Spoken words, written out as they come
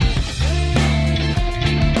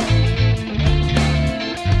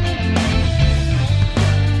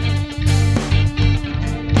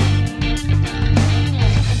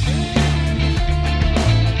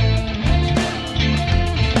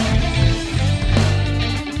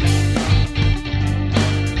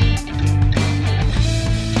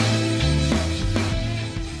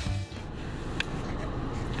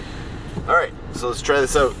So let's try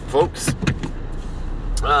this out, folks.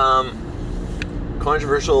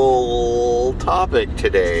 Controversial topic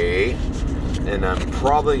today, and I'm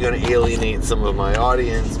probably going to alienate some of my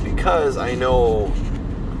audience because I know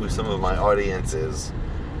who some of my audience is,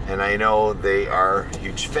 and I know they are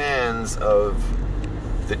huge fans of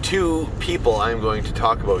the two people I'm going to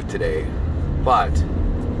talk about today. But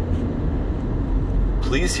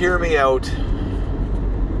please hear me out,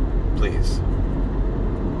 please,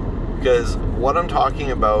 because what I'm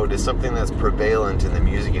talking about is something that's prevalent in the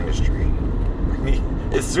music industry.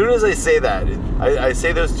 As soon as I say that, I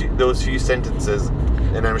say those few sentences,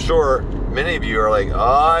 and I'm sure many of you are like,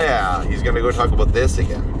 oh yeah, he's going to go talk about this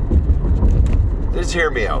again. Just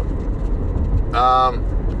hear me out.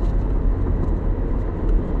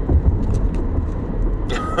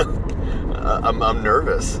 I'm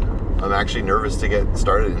nervous. I'm actually nervous to get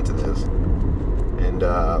started into this. And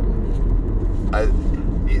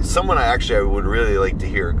someone I would really like to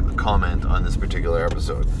hear comment on this particular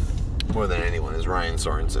episode more than anyone is Ryan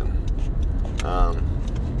Sorensen.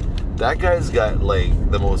 That guy's got like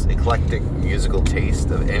the most eclectic musical taste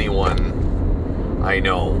of anyone I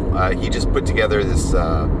know. He just put together this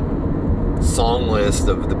song list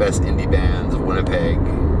of the best indie bands of Winnipeg,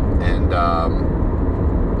 and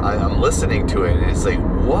I'm listening to it, and it's like,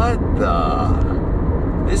 what the?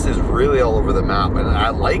 This is really all over the map, and I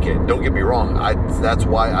like it. Don't get me wrong. That's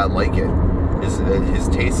why I like it. His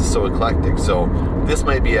taste is so eclectic. So this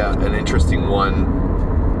might be an interesting one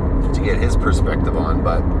to get his perspective on,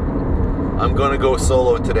 but I'm going to go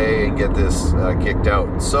solo today and get this kicked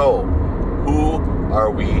out. So, who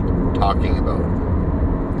are we talking about?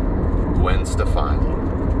 Gwen Stefani.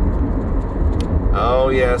 Oh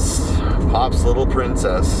yes, pop's little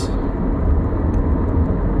princess.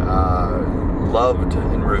 Loved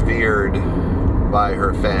and revered by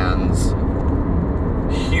her fans.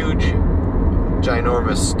 Huge,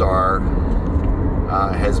 ginormous star.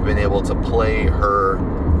 Has been able to play her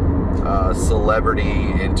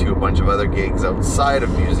celebrity into a bunch of other gigs outside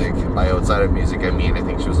of music. By outside of music, I mean I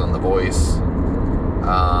think she was on The Voice.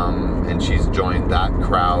 And she's joined that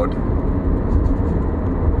crowd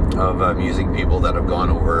of music people that have gone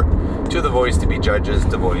over to The Voice to be judges,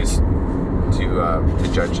 to Voice to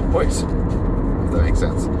judge Voice. If that makes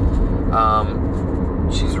sense.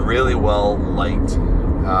 She's really well liked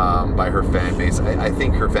by her fan base. I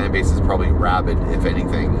think her fan base is probably rabid, if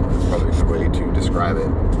anything. That's probably a good way to describe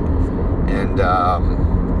it. And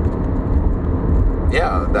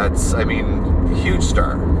yeah, that's, huge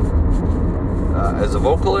star. As a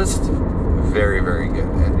vocalist, very, very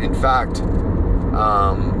good. In fact,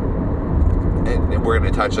 and we're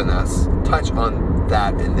going to touch on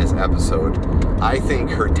that in this episode. I think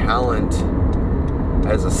her talent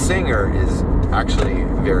as a singer is actually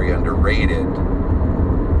very underrated,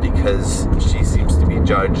 because she seems to be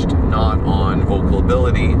judged not on vocal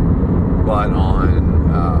ability, but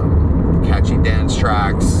on catchy dance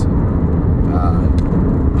tracks,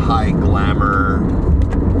 high glamour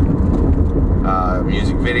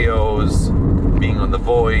music videos, being on The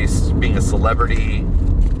Voice, being a celebrity.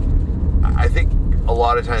 I think a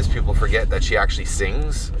lot of times people forget that she actually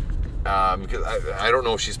sings, because I don't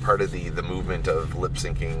know if she's part of the movement of lip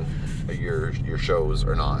syncing your shows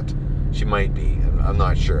or not. She might be. I'm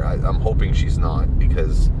not sure. I'm hoping she's not,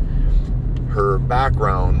 because her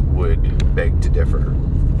background would beg to differ.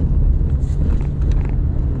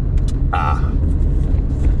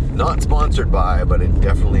 Not sponsored by, but I'm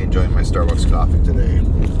definitely enjoying my Starbucks coffee today.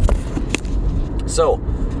 So,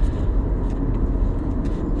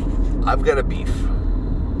 I've got a beef.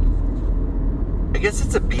 I guess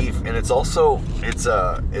it's a beef, and it's also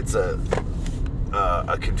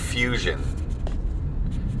a confusion.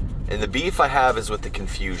 And the beef I have is with the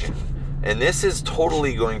confusion. And this is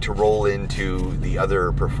totally going to roll into the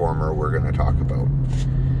other performer we're going to talk about.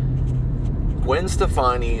 Gwen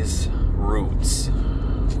Stefani's roots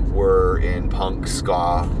were in punk,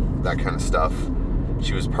 ska, that kind of stuff.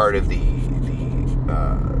 She was part of the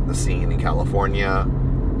scene in California.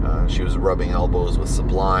 She was rubbing elbows with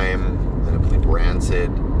Sublime and I believe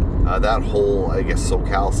Rancid. That whole, I guess,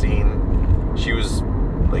 SoCal scene. She was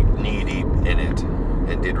like knee deep in it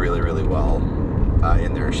and did really, really well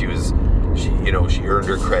in there. She earned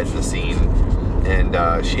her cred in the scene, and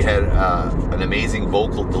she had an amazing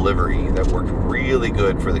vocal delivery that worked really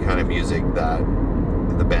good for the kind of music that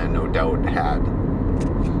the band No Doubt had.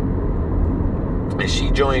 And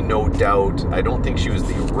she joined No Doubt. I don't think she was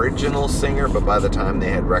the original singer, but by the time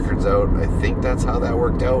they had records out, I think that's how that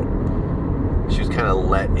worked out. She was kind of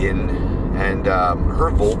let in, and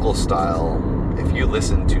her vocal style, if you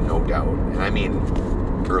listen to No Doubt, and I mean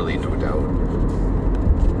early No Doubt,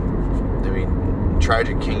 I mean,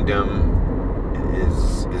 Tragic Kingdom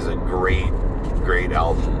is a great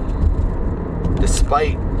album.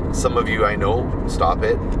 Despite some of you, I know, stop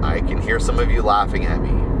it, I can hear some of you laughing at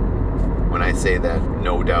me when I say that,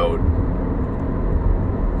 no doubt.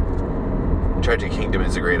 Tragic Kingdom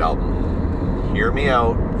is a great album. Hear me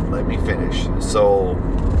out, let me finish. So,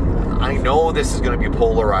 I know this is going to be a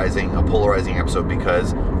polarizing episode,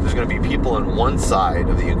 because there's going to be people on one side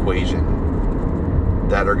of the equation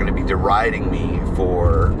that are going to be deriding me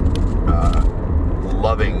for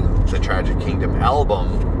loving the Tragic Kingdom album,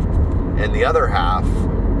 and the other half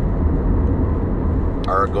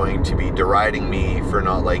are going to be deriding me for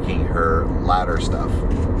not liking her latter stuff.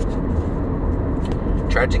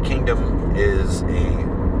 Tragic Kingdom is a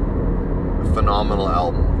phenomenal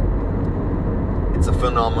album. It's a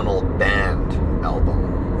phenomenal band album.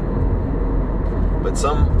 But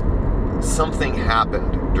something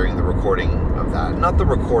happened during the recording of that. Not the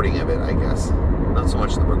recording of it, I guess. Not so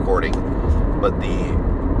much the recording, but the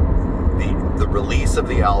release of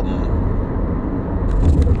the album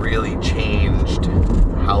really changed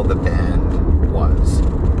how the band was.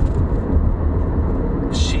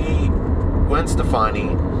 Gwen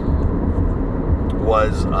Stefani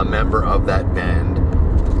was a member of that band.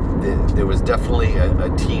 There was definitely a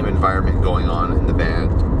team environment going on in the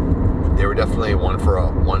band. They were definitely all for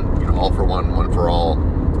one, one for all.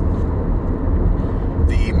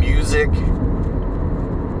 The music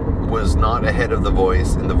was not ahead of the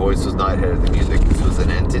voice, and the voice was not ahead of the music. This was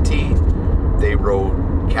an entity. They wrote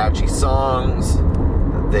catchy songs.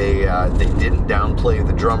 They didn't downplay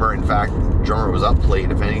the drummer. In fact, the drummer was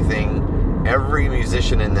upplayed, if anything. Every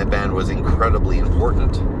musician in that band was incredibly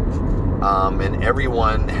important. And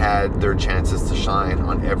everyone had their chances to shine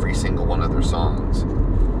on every single one of their songs.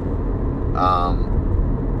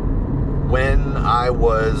 When I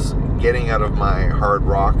was getting out of my hard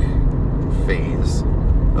rock phase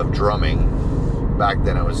of drumming, back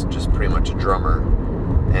then I was just pretty much a drummer,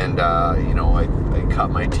 and I cut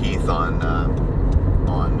my teeth on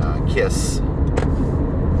Kiss,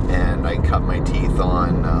 and I cut my teeth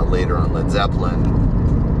on later on Led Zeppelin,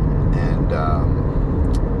 and I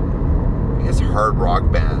guess hard rock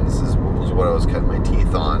bands was what I was cutting my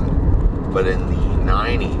teeth on. But in the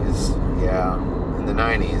 90s,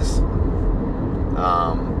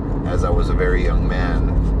 as I was a very young man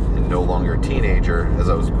and no longer a teenager, as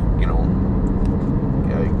I was,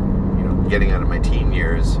 getting out of my teen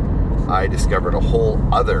years, I discovered a whole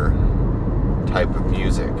other type of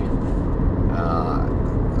music.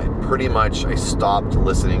 I stopped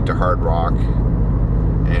listening to hard rock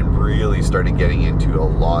and really started getting into a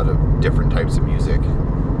lot of different types of music.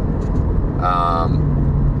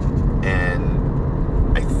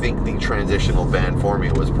 And I think the transitional band for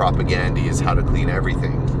me was Propaganda's How to Clean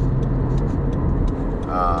Everything.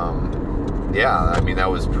 That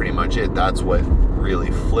was pretty much it. That's what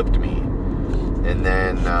really flipped me. And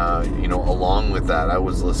then, along with that, I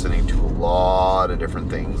was listening to a lot of different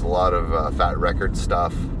things, a lot of Fat Record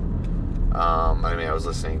stuff. I was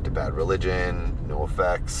listening to Bad Religion,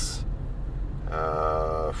 NoFX,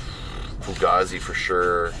 Fugazi for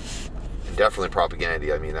sure, and definitely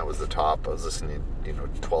Propaganda. That was the top. I was listening to,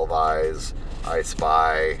 12 Eyes, I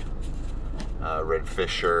Spy, Red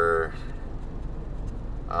Fisher.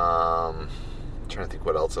 Trying to think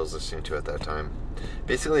what else I was listening to at that time.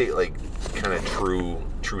 Basically, kind of true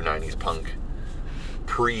 90s punk,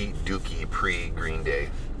 pre-Dookie, pre-Green Day.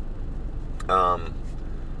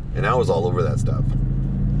 And I was all over that stuff.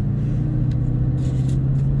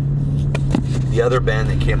 The other band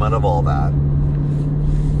that came out of all that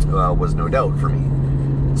was No Doubt for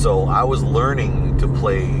me. So I was learning to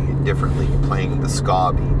play differently, playing the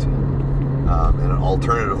ska beat, and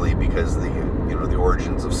alternatively, because the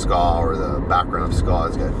origins of ska, or the background of ska,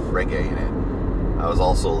 has got reggae in it. I was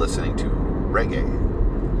also listening to reggae,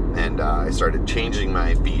 and I started changing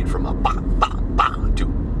my beat from a ba ba ba to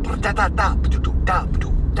da da da da da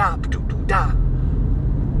da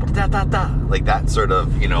da da da, like that sort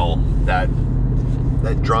of, that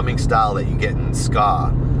drumming style that you get in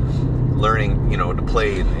ska. Learning, to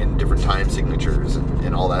play in different time signatures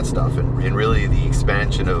and all that stuff, and really the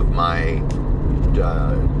expansion of my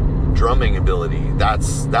drumming ability.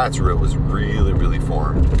 That's where it was really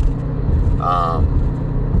formed.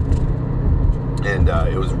 And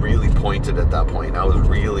it was really pointed at that point. I was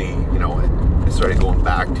really, I started going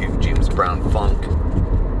back to James Brown funk,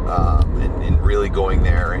 and really going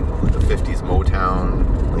there, and the 50s Motown,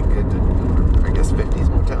 I guess 50s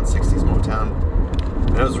Motown, 60s Motown.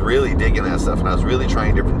 And I was really digging that stuff, and I was really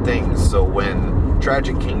trying different things. So when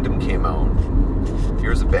Tragic Kingdom came out,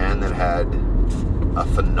 here's a band that had a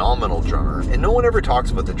phenomenal drummer. And no one ever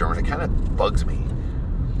talks about the drummer, and it kind of bugs me.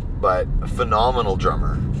 But a phenomenal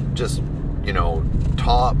drummer. Just,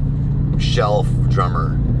 top shelf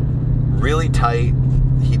drummer. Really tight.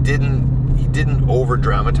 He didn't over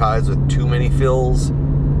dramatize with too many fills.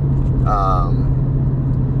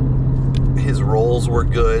 His rolls were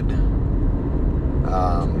good.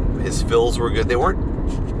 His fills were good. They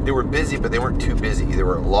were busy, but they weren't too busy. They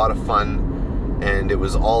were a lot of fun, and it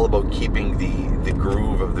was all about keeping the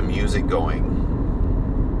groove of the music going,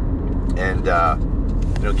 and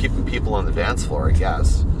keeping people on the dance floor, I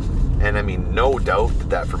guess. And I mean, No Doubt did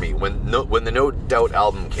that for me. When the No Doubt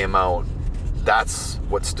album came out, that's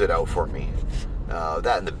what stood out for me.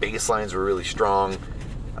 That and the bass lines were really strong.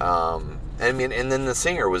 And then the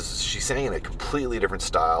singer she sang in a completely different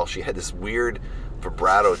style. She had this weird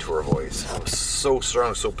vibrato to her voice. It was so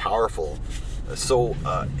strong, so powerful, so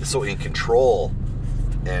in control.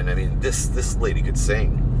 And I mean, this lady could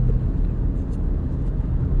sing.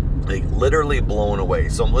 Like, literally blown away.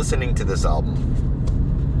 So I'm listening to this album,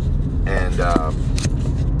 and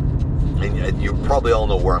you probably all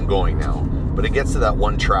know where I'm going now. But it gets to that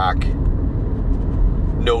one track,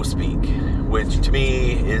 No Speak, which to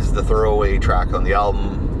me is the throwaway track on the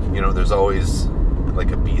album. There's always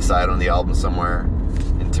like a B-side on the album somewhere.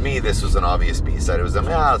 And to me, this was an obvious B-side. It was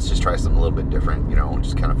let's just try something a little bit different,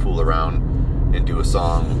 just kind of fool around and do a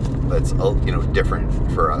song that's, different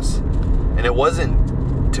for us. And it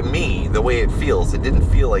wasn't, to me, the way it feels, it didn't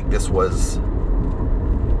feel like this was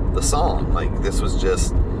the song. Like, this was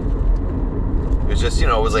just, it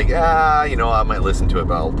was like, I might listen to it,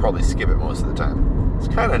 but I'll probably skip it most of the time. It's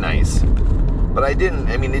kind of nice. But it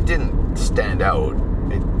didn't stand out.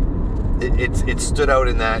 It stood out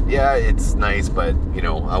in that, it's nice, but,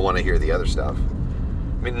 I want to hear the other stuff.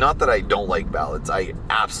 I mean, not that I don't like ballads. I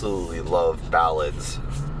absolutely love ballads.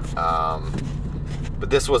 But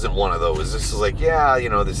this wasn't one of those. This was like,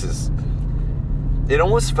 this is... It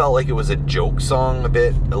almost felt like it was a joke song a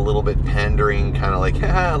little bit pandering, kind of like,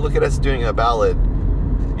 look at us doing a ballad.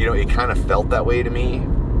 It kind of felt that way to me.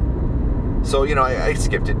 So, I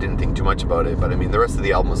skipped it, didn't think too much about it. But, I mean, the rest of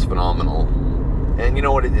the album was phenomenal. And you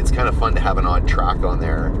know what? It's kind of fun to have an odd track on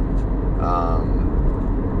there,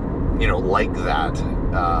 like that.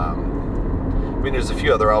 There's a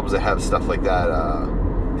few other albums that have stuff like that.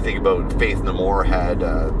 You think about Faith No More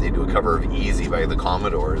they do a cover of Easy by the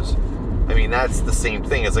Commodores. I mean, that's the same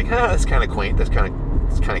thing. It's like, that's kind of quaint. It's kind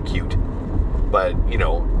of cute. But, you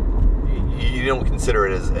don't consider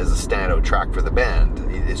it as a standout track for the band.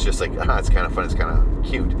 It's just like, it's kind of fun. It's kind of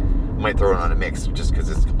cute. You might throw it on a mix just because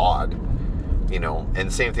it's odd.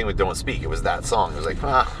 And same thing with Don't Speak. It was that song. It was like,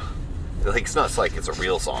 like, it's not like it's a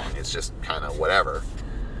real song. It's just kind of whatever.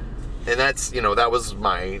 And that's, that was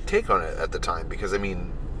my take on it at the time, because, I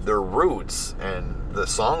mean, their roots and the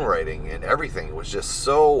songwriting and everything was just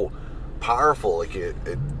so powerful. Like,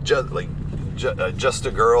 Just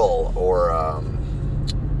a Girl, or,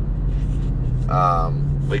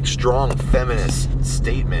 like, strong feminist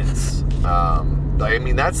statements.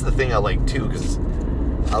 That's the thing I like, too, because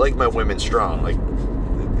I like my women strong. Like,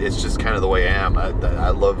 it's just kind of the way I am. I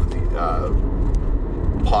love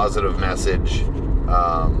the positive message.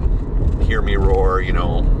 Hear me roar,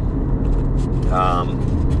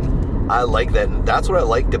 I like that. And that's what I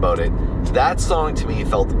liked about it. That song to me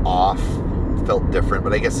felt off, felt different,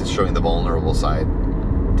 but I guess it's showing the vulnerable side.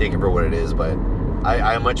 Take it for what it is, but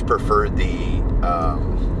I much preferred the,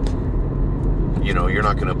 you're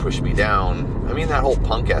not going to push me down. I mean, that whole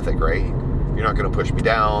punk ethic, right? You're not going to push me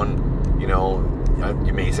down.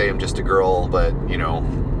 You may say I'm just a girl, but,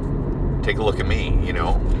 take a look at me,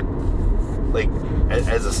 Like,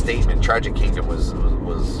 as a statement, Tragic Kingdom was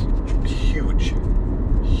huge.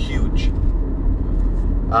 Huge.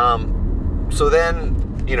 So then,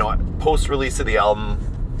 post-release of the album,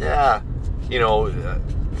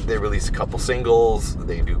 they release a couple singles.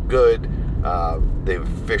 They do good. They've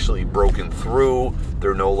officially broken through.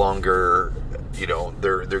 They're no longer...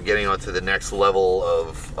 they're getting onto the next level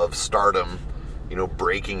of stardom,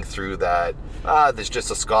 breaking through that, there's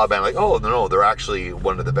just a ska band, like, oh, no, they're actually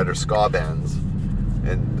one of the better ska bands,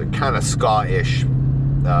 and the kind of ska-ish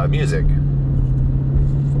music,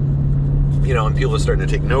 and people are starting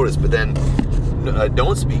to take notice. But then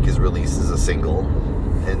Don't Speak is released as a single,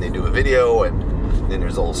 and they do a video, and then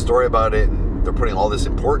there's a whole story about it, and they're putting all this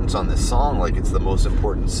importance on this song, like it's the most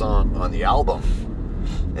important song on the album.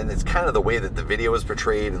 And it's kind of the way that the video was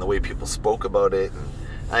portrayed and the way people spoke about it. And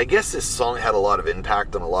I guess this song had a lot of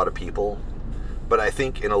impact on a lot of people. But I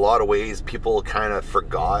think in a lot of ways, people kind of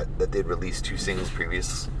forgot that they'd released 2 singles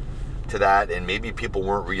previous to that. And maybe people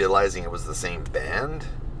weren't realizing it was the same band.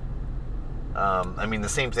 I mean, the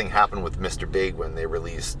same thing happened with Mr. Big when they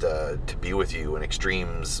released To Be With You and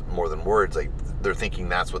Extremes More Than Words. Like, they're thinking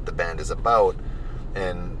that's what the band is about.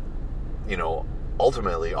 And, you know,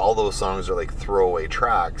 ultimately, all those songs are like throwaway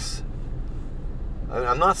tracks.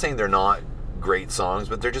 I'm not saying they're not great songs,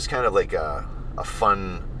 but they're just kind of like a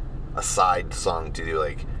fun aside song to do.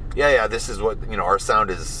 Like, yeah, this is what, you know, our sound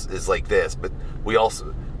is like this, but we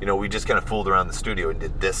also, you know, we just kind of fooled around the studio and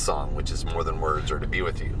did this song, which is More Than Words or To Be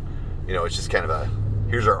With You. You know, it's just kind of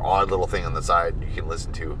here's our odd little thing on the side you can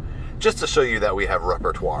listen to, just to show you that we have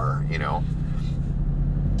repertoire, you know.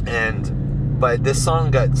 But this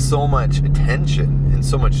song got so much attention and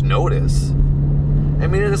so much notice. I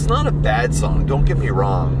mean, it's not a bad song, don't get me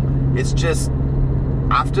wrong. It's just,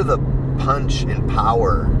 after the punch and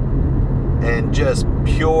power and just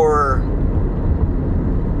pure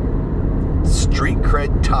street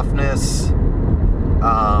cred toughness,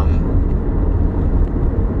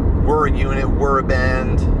 we're a unit, we're a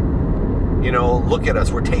band, you know, look at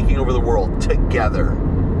us, we're taking over the world together.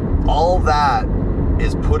 All that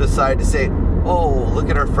is put aside to say, oh, look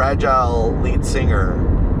at our fragile lead singer,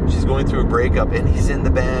 she's going through a breakup and he's in the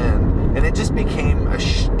band. And it just became a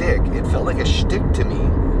shtick. It felt like a shtick to me.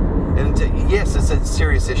 And yes, it's a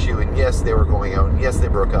serious issue, and yes, they were going out, and yes, they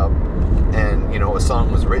broke up, and, you know, a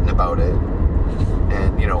song was written about it,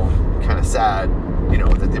 and, you know, kind of sad, you know,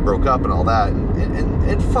 that they broke up and all that,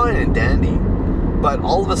 and fine and dandy. But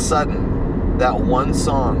all of a sudden, that one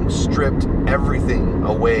song stripped everything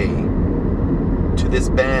away to this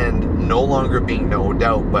band no longer being No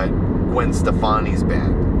Doubt, but Gwen Stefani's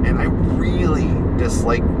band. And I really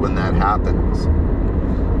dislike when that happens.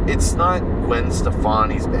 It's not Gwen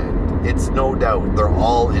Stefani's band. It's No Doubt. They're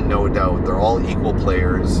all in No Doubt. They're all equal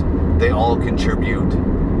players. They all contribute.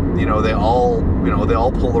 You know, they all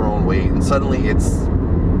pull their own weight. And suddenly it's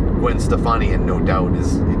Gwen Stefani and No Doubt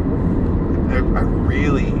I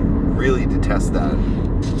really, really detest that.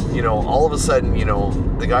 You know, all of a sudden, you know,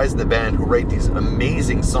 the guys in the band who write these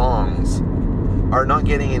amazing songs are not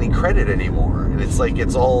getting any credit anymore. And it's like,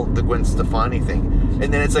 it's all the Gwen Stefani thing.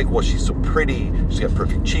 And then it's like, well, she's so pretty, she's got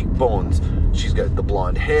perfect cheekbones, she's got the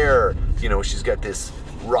blonde hair, you know, she's got this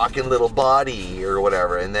rockin' little body or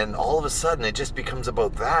whatever. And then all of a sudden it just becomes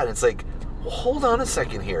about that. And it's like, well, hold on a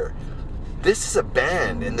second here. This is a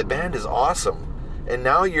band, and the band is awesome. And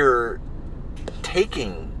now you're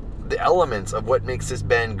taking the elements of what makes this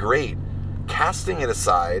band great, casting it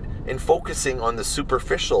aside, and focusing on the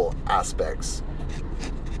superficial aspects.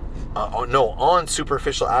 On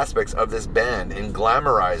superficial aspects of this band, and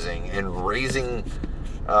glamorizing and raising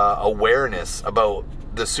awareness about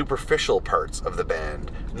the superficial parts of the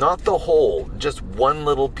band, not the whole, just one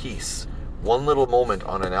little piece, one little moment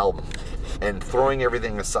on an album, and throwing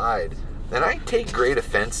everything aside. And I take great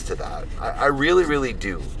offense to that. I really, really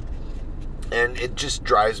do. And it just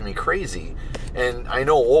drives me crazy. And I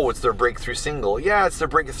know, oh, it's their breakthrough single. Yeah, it's their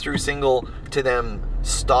breakthrough single to them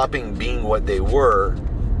stopping being what they were.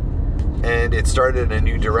 And it started a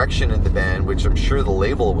new direction in the band, which I'm sure the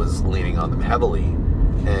label was leaning on them heavily.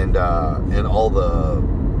 And all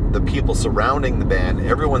the people surrounding the band,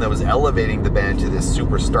 everyone that was elevating the band to this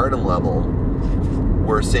superstardom level,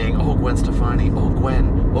 were saying, oh, Gwen Stefani, oh,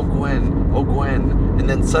 Gwen, oh, Gwen, oh, Gwen. And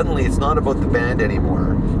then suddenly it's not about the band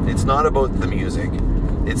anymore. It's not about the music.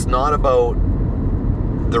 It's not about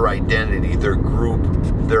their identity, their group,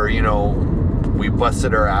 their, you know, we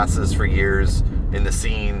busted our asses for years in the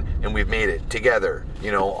scene, and we've made it together.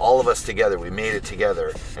 You know, all of us together, we made it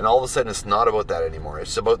together. And all of a sudden, it's not about that anymore.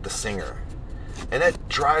 It's about the singer. And that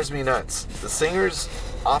drives me nuts. The singers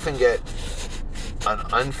often get an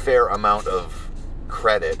unfair amount of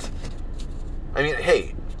credit. I mean,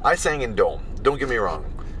 hey, I sang in Dome. Don't get me wrong.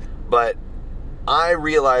 But I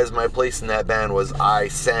realized my place in that band was I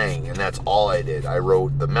sang, and that's all I did. I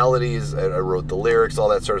wrote the melodies, I wrote the lyrics, all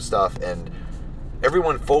that sort of stuff, and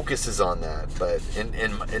everyone focuses on that. But in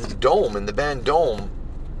Dome, in the band Dome,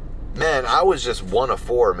 man, I was just one of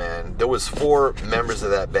four, man. There was 4 members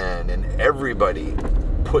of that band, and everybody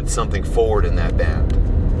put something forward in that band.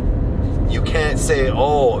 You can't say,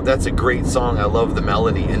 oh, that's a great song, I love the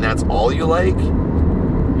melody, and that's all you like.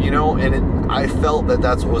 You know, and I felt that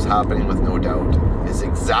that's what was happening with No Doubt, is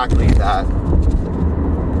exactly that.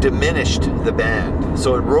 Diminished the band.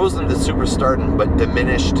 So it rose them to superstardom, but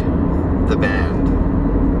diminished the band.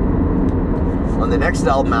 On the next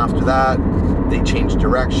album after that, they changed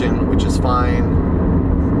direction, which is fine.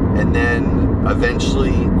 And then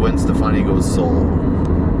eventually Gwen Stefani goes solo.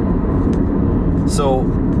 So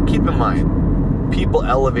keep in mind, people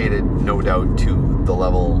elevated No Doubt to the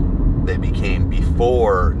level they became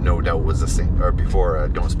before No Doubt was a single, or before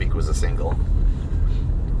Don't Speak was a single.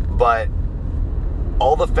 But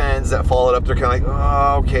all the fans that followed up, they're kind of like,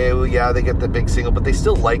 oh, okay, well, yeah, they get the big single, but they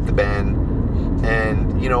still like the band.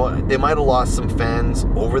 And, you know, they might have lost some fans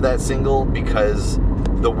over that single because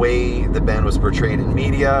the way the band was portrayed in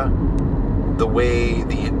media, the way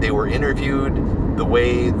they were interviewed, the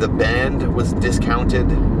way the band was discounted,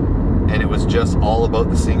 and it was just all about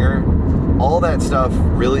the singer, all that stuff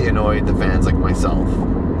really annoyed the fans like myself.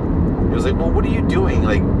 It was like, well, what are you doing?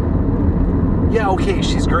 Like, yeah, okay,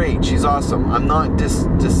 she's great, she's awesome. I'm not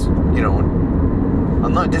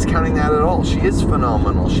I'm not discounting that at all. She is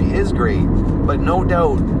phenomenal. She is great. But No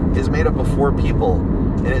Doubt is made up of 4 people,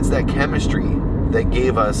 and it's that chemistry that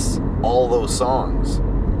gave us all those songs.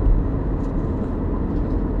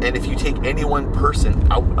 And if you take any one person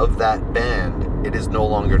out of that band, it is no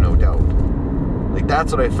longer No Doubt. Like,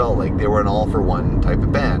 that's what I felt like. They were an all-for-one type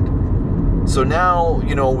of band. So now,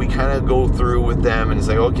 you know, we kind of go through with them, and it's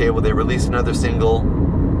like, okay, well, they released another single,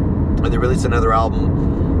 or they released another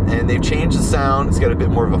album, and they've changed the sound. It's got a bit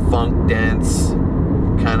more of a funk dance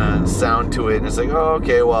kind of sound to it, and it's like, oh,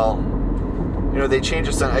 okay, well, you know, they changed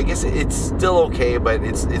the sound. I guess it's still okay, but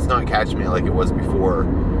it's not catching me like it was before.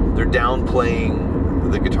 They're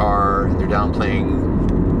downplaying the guitar, and they're downplaying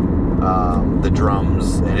the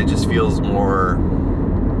drums, and it just feels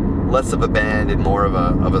less of a band and more of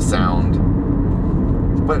a sound.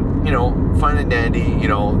 But, you know, fine and dandy, you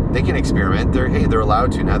know, they can experiment. They're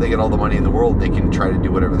allowed to. Now they get all the money in the world. They can try to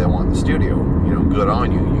do whatever they want in the studio. You know, good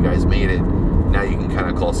on you. You guys made it. Now you can kind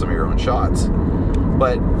of call some of your own shots.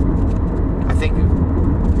 But I think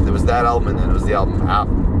there was that album, and then it was the album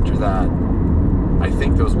after that. I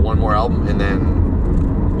think there was one more album, and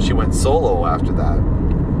then she went solo after that.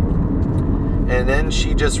 And then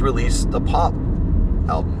she just released a pop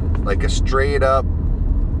album. Like a straight up,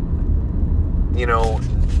 you know,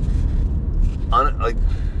 like,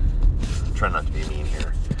 I'm trying not to be mean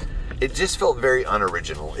here. It just felt very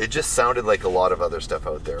unoriginal. It just sounded like a lot of other stuff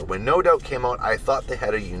out there. When No Doubt came out, I thought they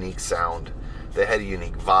had a unique sound. They had a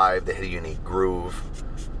unique vibe. They had a unique groove.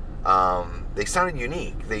 They sounded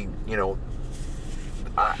unique. They, you know,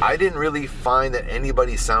 I didn't really find that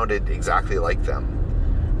anybody sounded exactly like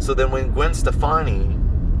them. So then when Gwen Stefani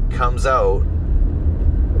comes out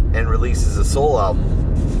and releases a soul album,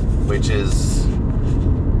 which is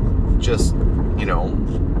just, you know,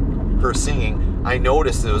 her singing, I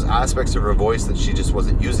noticed there was aspects of her voice that she just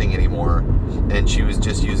wasn't using anymore, and she was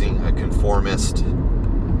just using a conformist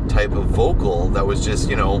type of vocal that was just,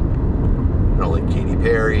 you know, like Katy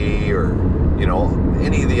Perry or, you know,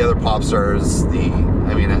 any of the other pop stars.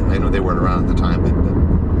 I mean, I know they weren't around at the time, but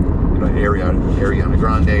you know, Ariana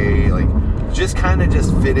Grande, like, just kind of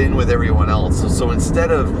just fit in with everyone else. So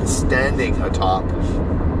instead of standing atop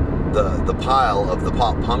the pile of the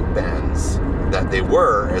pop punk bands that they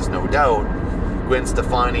were as No Doubt, Gwen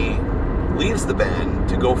Stefani leaves the band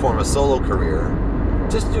to go form a solo career,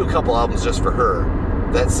 just do a couple albums just for her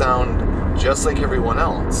that sound just like everyone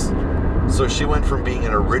else. So she went from being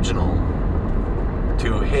an original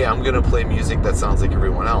to, hey, I'm going to play music that sounds like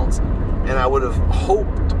everyone else. And I would have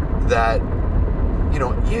hoped that, you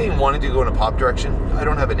know, even wanting to go in a pop direction, I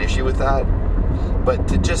don't have an issue with that. But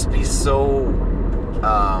to just be so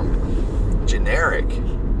generic,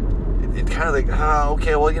 it kind of like,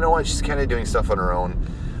 okay, well, you know what? She's kind of doing stuff on her own.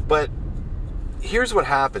 But here's what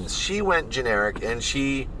happens. She went generic, and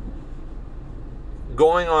she,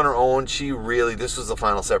 going on her own, she really, this was the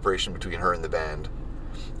final separation between her and the band.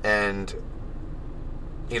 And,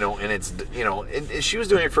 you know, and it's, you know, she was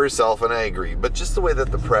doing it for herself, and I agree. But just the way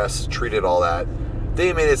that the press treated all that,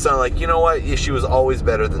 they made it sound like, you know what, she was always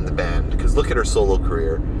better than the band. Because look at her solo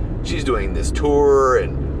career. She's doing this tour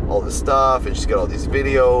and all this stuff, and she's got all these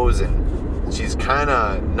videos, and she's kind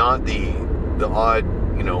of not the odd,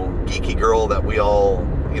 you know, geeky girl that we all,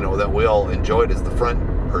 you know, that we all enjoyed as the front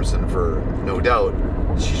person for No Doubt.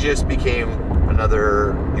 She just became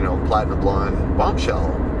another, you know, platinum blonde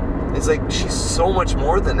bombshell. It's like, she's so much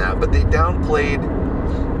more than that, but they downplayed,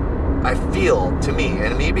 I feel, to me,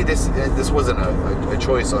 and maybe this wasn't a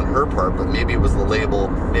choice on her part, but maybe it was the label,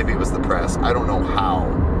 maybe it was the press, I don't know how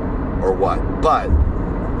or what, but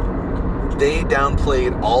they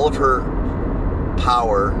downplayed all of her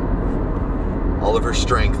power, all of her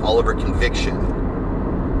strength, all of her conviction.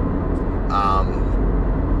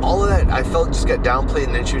 All of that, I felt, just got downplayed,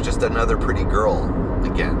 and then she was just another pretty girl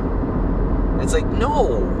again. And it's like, no,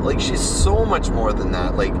 like, she's so much more than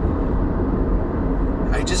that. Like,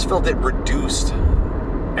 I just felt it reduced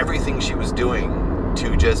everything she was doing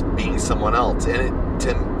to just being someone else. And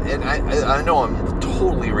I know I'm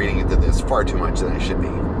totally reading into this far too much than I should be.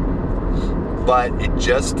 But it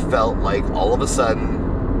just felt like all of a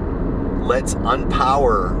sudden, let's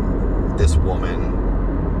unpower this woman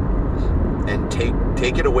and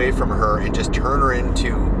take it away from her and just turn her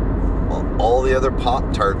into all the other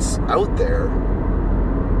Pop-Tarts out there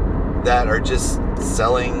that are just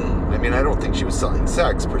selling. I mean, I don't think she was selling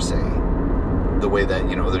sex per se, the way that,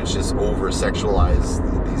 there's just over-sexualized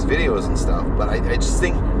these videos and stuff. But I just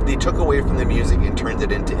think they took away from the music and turned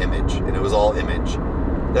it into image, and it was all image.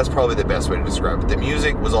 That's probably the best way to describe it. The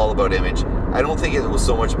music was all about image. I don't think it was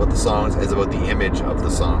so much about the songs as about the image of the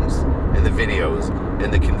songs and the videos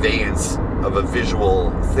and the conveyance of a visual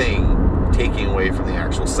thing taking away from the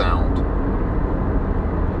actual sound.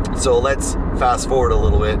 So let's fast forward a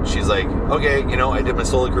little bit. She's like, okay, I did my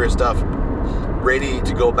solo career stuff, ready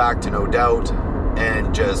to go back to No Doubt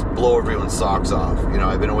and just blow everyone's socks off.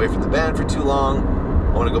 I've been away from the band for too long.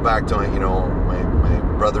 I want to go back to my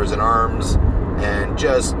brothers in arms and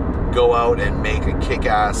just go out and make a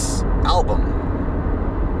kick-ass album.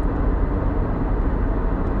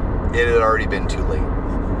 It had already been too late.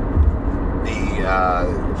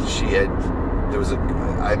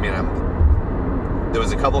 There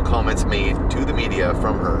was a couple comments made to the media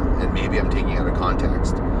from her, and maybe I'm taking it out of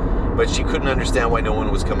context, but she couldn't understand why no one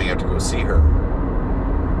was coming out to go see her.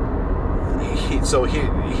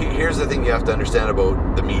 Here's the thing you have to understand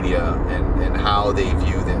about the media and how they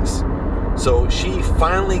view this. So she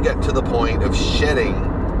finally got to the point of shedding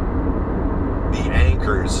the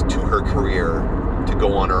anchors to her career to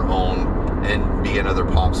go on her own and be another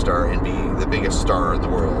pop star and be the biggest star in the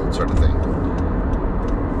world, sort of thing.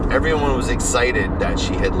 Everyone was excited that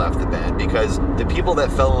she had left the band because the people that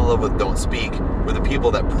fell in love with Don't Speak were the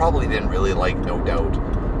people that probably didn't really like No Doubt.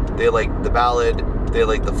 They liked the ballad, they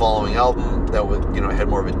liked the following album that was, had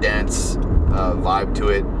more of a dance vibe to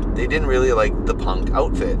it. They didn't really like the punk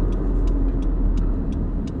outfit.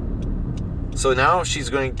 So now she's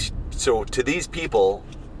going to these people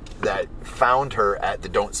that found her at the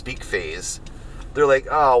Don't Speak phase, they're like,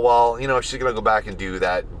 oh, well, she's going to go back and do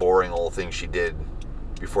that boring old thing she did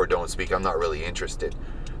before Don't Speak. I'm not really interested.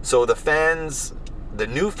 So the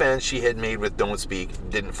new fans she had made with Don't Speak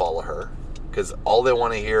didn't follow her because all they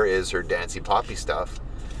want to hear is her dancey poppy stuff.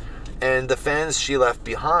 And the fans she left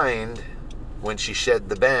behind when she shed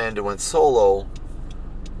the band and went solo,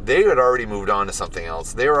 they had already moved on to something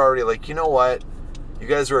else. They were already like, you know what? You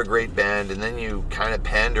guys were a great band, and then you kind of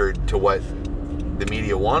pandered to what the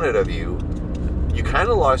media wanted of you. You kind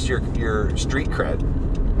of lost your street cred.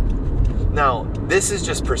 Now, this is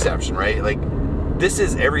just perception, right? Like, this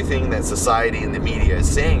is everything that society and the media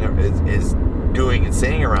is saying, is doing and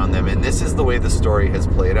saying around them, and this is the way the story has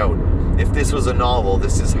played out. If this was a novel,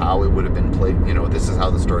 this is how it would have been played. This is how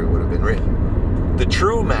the story would have been written. The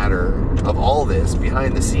true matter of all this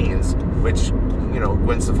behind the scenes, which,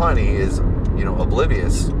 Gwen Stefani is,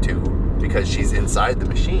 oblivious to because she's inside the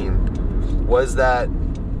machine, was that,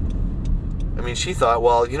 she thought,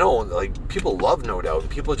 well, people love No Doubt, and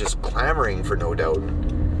people just clamoring for No Doubt,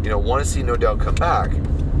 want to see No Doubt come back.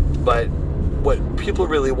 But what people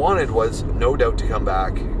really wanted was No Doubt to come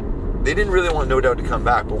back. They didn't really want No Doubt to come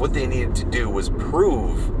back, but what they needed to do was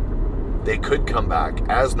prove they could come back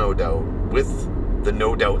as No Doubt with the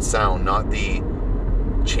No Doubt sound, not the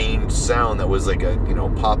changed sound that was like a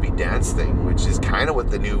poppy dance thing, which is kind of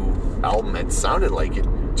what the new album had sounded like. It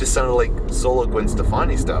just sounded like solo Gwen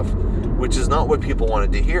Stefani stuff, which is not what people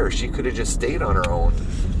wanted to hear. She could have just stayed on her own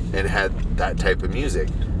and had that type of music.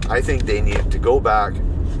 I think they needed to go back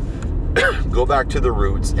to the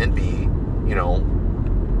roots and be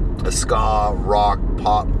a ska, rock,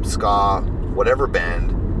 pop, ska, whatever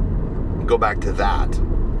band, and go back to that.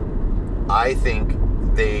 I think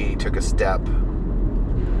they took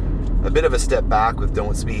a bit of a step back with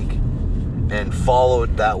Don't Speak and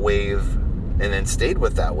followed that wave and then stayed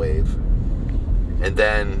with that wave. And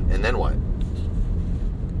then what?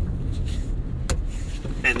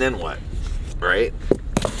 And then what? Right?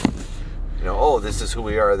 Oh, this is who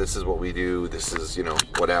we are, this is what we do, this is,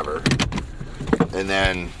 whatever. And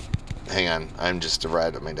then, hang on, I'm just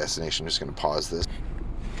arrived at my destination. I'm just going to pause this.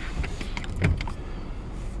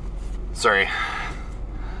 Sorry.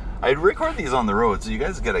 I record these on the road, so you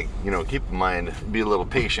guys gotta, keep in mind, be a little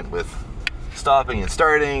patient with stopping and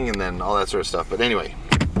starting and then all that sort of stuff. But anyway,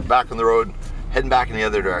 back on the road, heading back in the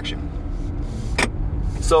other direction.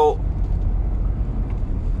 So,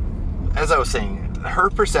 as I was saying,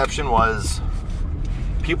 her perception was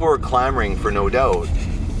people were clamoring for No Doubt,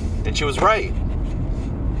 and she was right.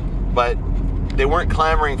 But they weren't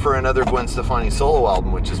clamoring for another Gwen Stefani solo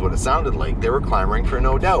album, which is what it sounded like. They were clamoring for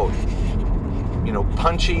No Doubt.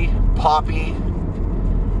 Punchy, poppy,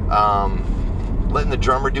 letting the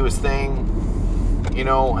drummer do his thing,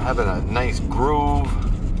 having a nice groove,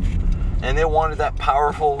 and they wanted that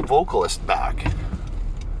powerful vocalist back.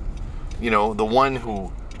 the one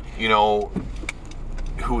who,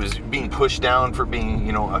 who is being pushed down for being,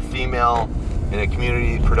 a female in a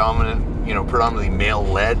community predominantly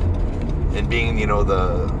male-led, and being,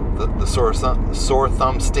 the sore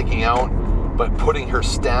thumb sticking out, but putting her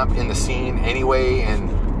stamp in the scene anyway,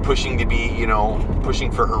 and pushing to be,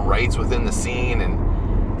 pushing for her rights within the scene, and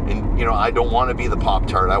I don't want to be the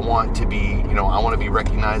Pop-Tart. I want to be, I want to be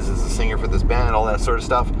recognized as a singer for this band, all that sort of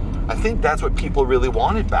stuff. I think that's what people really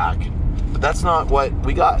wanted back, but that's not what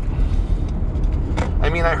we got. I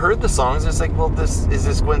mean, I heard the songs, it's like, well, is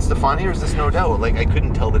this Gwen Stefani or is this No Doubt? Like, I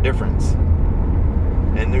couldn't tell the difference.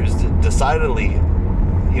 And there's decidedly,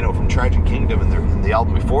 from Tragic Kingdom and the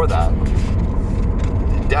album before that,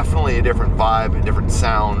 definitely a different vibe, a different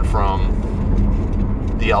sound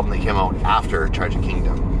from the album that came out after Tragic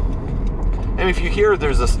Kingdom. And if you hear,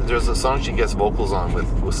 there's a song she gets vocals on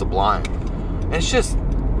with Sublime, and it's just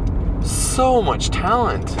so much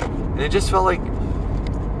talent, and it just felt like,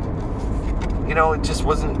 it just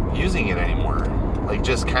wasn't using it anymore. Like,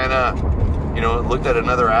 just kind of, looked at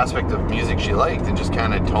another aspect of music she liked and just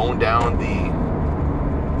kind of toned down the,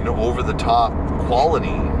 over-the-top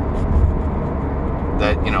quality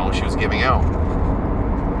that, she was giving out.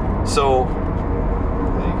 So,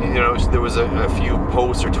 there was a few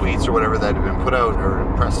posts or tweets or whatever that had been put out, or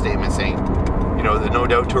press statements saying, the No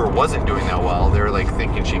Doubt tour wasn't doing that well. They were like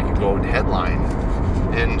thinking she could go and headline,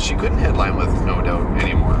 and she couldn't headline with No Doubt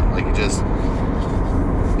anymore. Like, it just,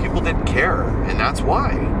 people didn't care, and that's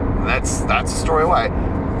why. That's the story why.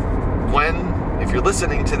 Gwen, if you're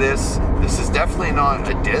listening to this is definitely not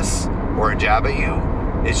a diss or a jab at you.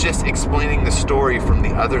 It's just explaining the story from the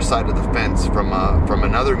other side of the fence, from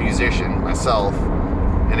another musician, myself,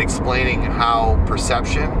 and explaining how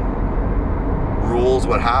perception rules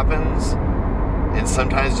what happens, and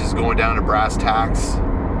sometimes just going down to brass tacks.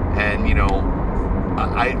 And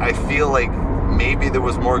I feel like maybe there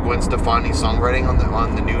was more Gwen Stefani songwriting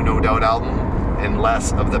on the new No Doubt album, and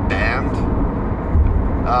less of the band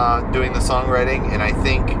doing the songwriting, and I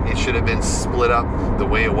think it should have been split up the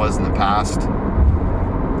way it was in the past.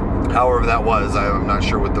 However that was, I'm not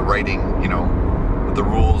sure what the writing, what the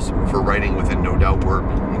rules for writing within No Doubt were,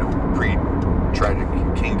 pre-Tragic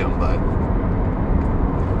Kingdom, but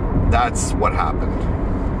that's what happened.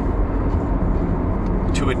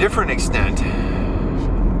 To a different extent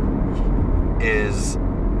is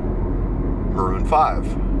Maroon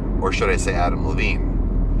 5, or should I say Adam Levine.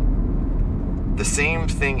 The same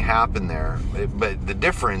thing happened there, but the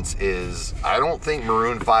difference is I don't think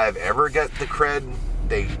Maroon 5 ever got the cred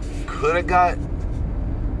they could have got,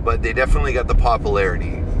 but they definitely got the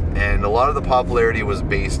popularity. And a lot of the popularity was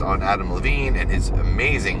based on Adam Levine and his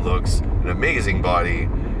amazing looks, an amazing body,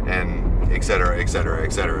 and etc., etc.,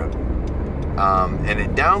 etc. And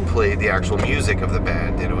it downplayed the actual music of the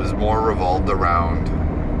band, and it was more revolved around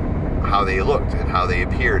how they looked and how they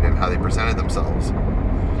appeared and how they presented themselves.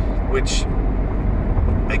 Which,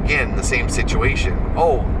 again, the same situation.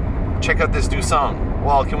 Oh, check out this new song.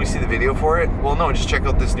 Well, can we see the video for it? Well, no, just check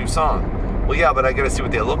out this new song. Well, yeah, but I gotta see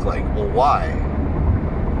what they look like. Well, why?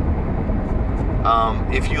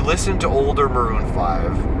 If you listen to older Maroon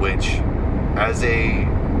 5, which, as a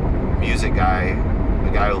music guy,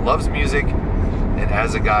 a guy who loves music, and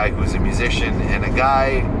as a guy who's a musician, and a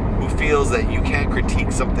guy who feels that you can't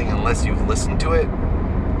critique something unless you've listened to it,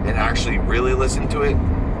 and actually really listened to it,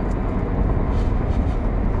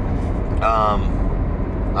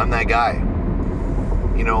 I'm that guy.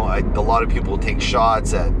 A lot of people take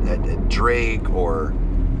shots at Drake, or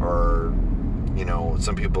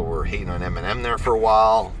some people were hating on Eminem there for a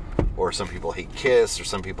while, or some people hate Kiss, or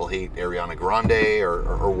some people hate Ariana Grande,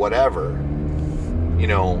 or whatever.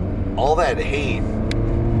 All that hate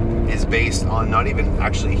is based on not even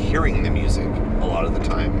actually hearing the music a lot of the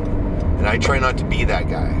time. And I try not to be that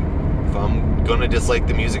guy. If I'm gonna dislike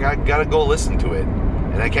the music, I gotta go listen to it.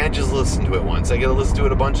 And I can't just listen to it once, I gotta listen to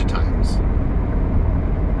it a bunch of times.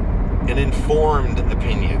 An informed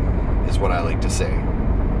opinion is what I like to say.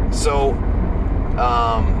 So,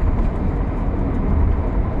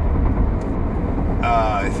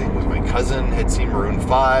 I think it was my cousin had seen Maroon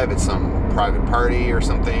 5 at some private party or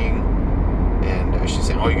something, and she's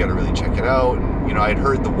saying, oh, you gotta really check it out. And, I'd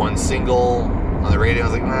heard the one single on the radio. I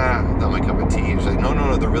was like, nah, not my cup of tea. She's like,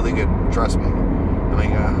 no, they're really good, trust me. I'm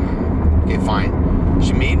like, okay, fine.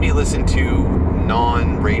 She made me listen to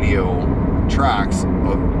non-radio tracks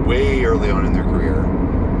way early on in their career,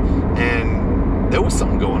 and there was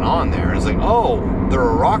something going on there. It's like, oh, they're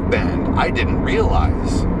a rock band. I didn't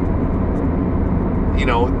realize. It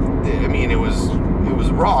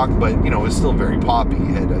was rock, but it was still very poppy. It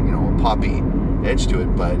had a poppy edge to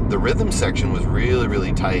it, but the rhythm section was really,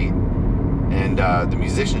 really tight, And the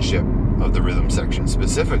musicianship of the rhythm section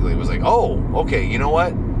specifically was like, oh, okay, you know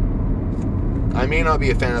what? I may not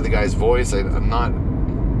be a fan of the guy's voice. I'm not...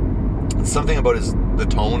 Something about the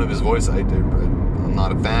tone of his voice I'm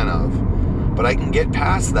not a fan of. But I can get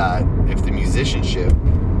past that if the musicianship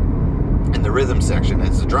and the rhythm section,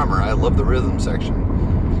 as a drummer, I love the rhythm section.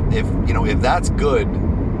 If that's good,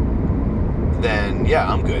 then yeah,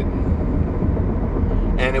 I'm good.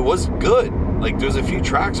 And it was good. Like, there's a few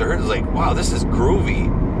tracks I heard, it was like, wow, this is groovy.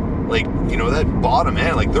 Like, that bottom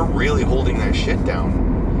end, like, they're really holding that shit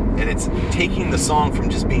down. And it's taking the song from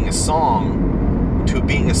just being a song to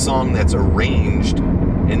being a song that's arranged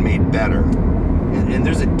and made better. And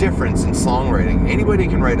there's a difference in songwriting. Anybody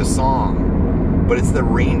can write a song, but it's the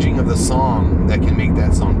arranging of the song that can make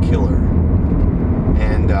that song killer.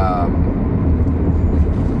 And,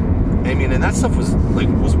 and that stuff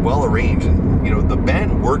was well arranged. The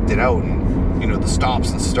band worked it out, and, the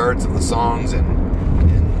stops and starts of the songs and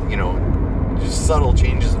just subtle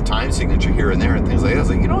changes of time signature here and there and things like that. I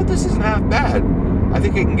was like, you know what, this isn't half bad. I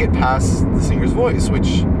think I can get past the singer's voice,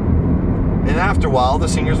 and after a while, the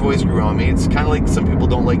singer's voice grew on me. It's kind of like some people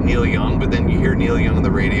don't like Neil Young, but then you hear Neil Young on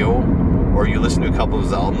the radio, or you listen to a couple of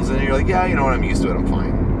his albums, and you're like, yeah, you know what, I'm used to it, I'm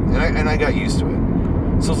fine. And I got used to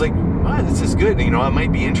it. So I was like, wow, this is good. I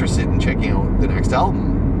might be interested in checking out the next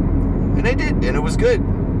album. And I did, and it was good.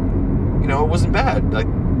 It wasn't bad.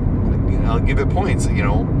 I'll give it points. They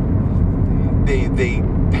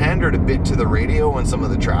pandered a bit to the radio on some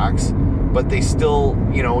of the tracks, but they still,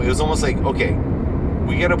 it was almost like, okay,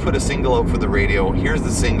 we got to put a single out for the radio. Here's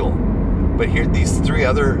the single, but here these three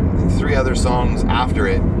other songs after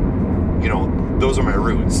it. Those are my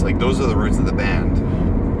roots. Like, those are the roots of the band.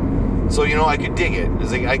 So I could dig it.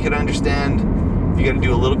 It's like I could understand. You got to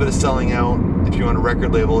do a little bit of selling out if you're on a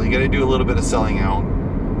record label. You got to do a little bit of selling out,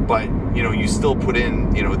 but you still put in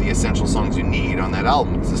the essential songs you need on that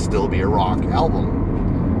album to still be a rock album.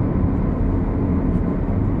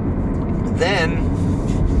 Then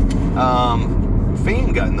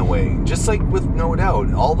fame got in the way, just like with No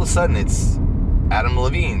Doubt. All of a sudden, it's Adam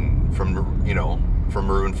Levine from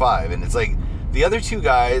Maroon 5, and it's like the other two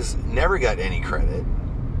guys never got any credit.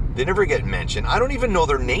 They never get mentioned. I don't even know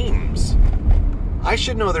their names. I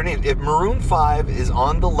should know their names. If Maroon 5 is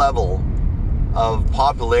on the level of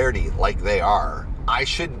popularity like they are, I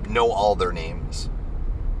should know all their names.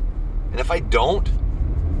 And if I don't,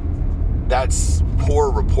 that's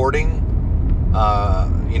poor reporting.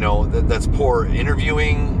 That's poor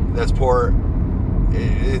interviewing. That's poor.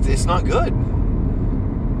 It's not good.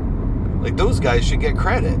 Like, those guys should get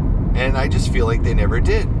credit, and I just feel like they never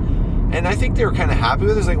did. And I think they were kind of happy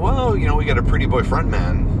with it. It's like, well, we got a pretty boy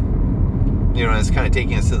frontman. And it's kind of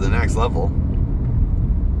taking us to the next level.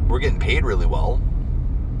 We're getting paid really well,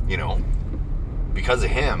 because of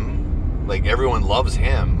him. Like, everyone loves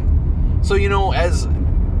him. So, I've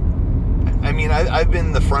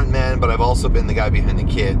been the front man, but I've also been the guy behind the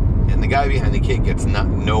kit. And the guy behind the kit gets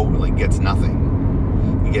nothing.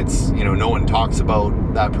 He gets, no one talks about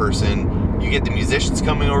that person. You get the musicians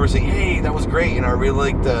coming over saying, hey, that was great. I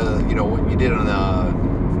really liked what you did on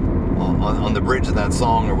the bridge of that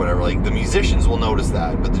song or whatever. Like, the musicians will notice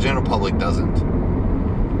that, but the general public doesn't.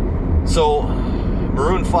 So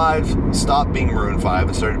Maroon 5 stopped being Maroon 5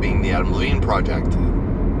 and started being the Adam Levine Project.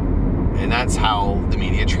 And that's how the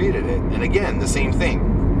media treated it. And again, the same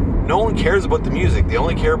thing. No one cares about the music. They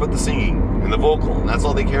only care about the singing and the vocal. And that's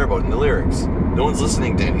all they care about in the lyrics. No one's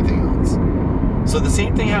listening to anything else. So the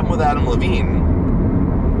same thing happened with Adam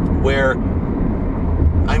Levine, where,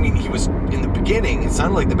 he was, in the beginning, it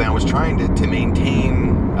sounded like the band was trying to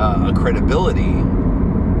maintain a credibility.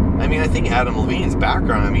 I think Adam Levine's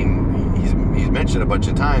background, he's mentioned a bunch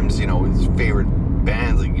of times, his favorite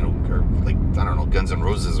bands, Guns N'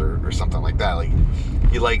 Roses or something like that. Like,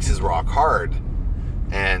 he likes his rock hard,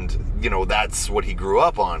 and that's what he grew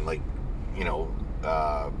up on. Like, he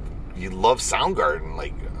loves Soundgarden.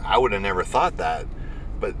 Like, I would have never thought that,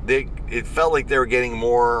 but it felt like they were getting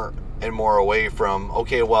more and more away from,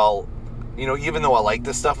 okay, well, even though I like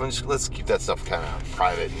this stuff, let's keep that stuff kind of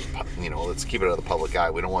private, and, let's keep it out of the public eye.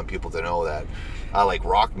 We don't want people to know that I like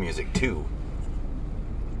rock music too.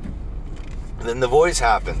 And then The Voice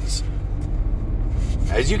happens.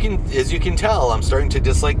 As you can tell, I'm starting to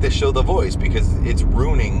dislike this show, The Voice, because it's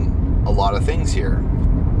ruining a lot of things here.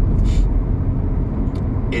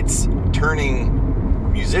 It's turning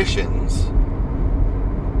musicians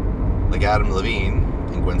like Adam Levine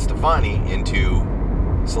and Gwen Stefani into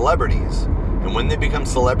celebrities. And when they become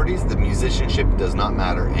celebrities, the musicianship does not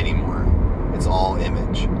matter anymore. It's all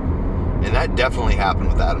image. And that definitely happened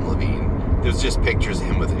with Adam Levine. There's just pictures of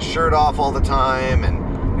him with his shirt off all the time, and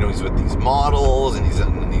he's with these models and he's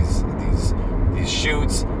in these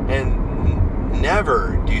shoots, and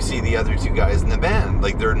never do you see the other two guys in the band.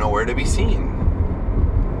 Like, they're nowhere to be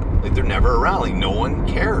seen. Like, they're never around. Like, no one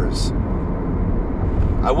cares.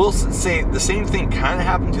 I will say the same thing kind of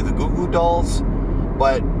happened to the Goo Goo Dolls,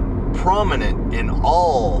 but prominent in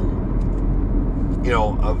all,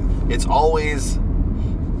 it's always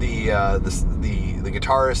the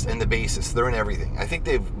guitarist and the bassist. They're in everything. I think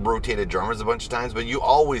they've rotated drummers a bunch of times, but you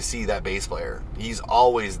always see that bass player. He's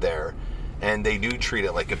always there, and they do treat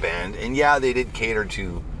it like a band. And yeah, they did cater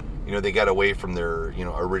to, they got away from their,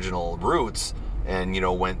 original roots and,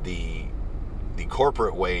 went the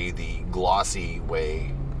corporate way, the glossy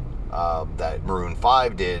way that Maroon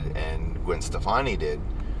 5 did and Gwen Stefani did.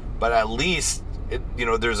 But at least,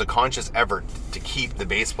 there's a conscious effort to keep the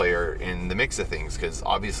bass player in the mix of things, because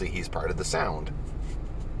obviously he's part of the sound.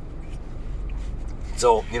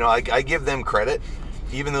 So, I give them credit,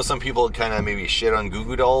 even though some people kind of maybe shit on Goo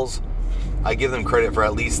Goo Dolls. I give them credit for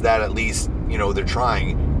at least they're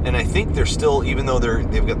trying. And I think they're still, even though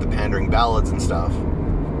they've got the pandering ballads and stuff,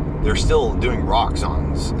 they're still doing rock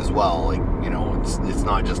songs as well. Like, it's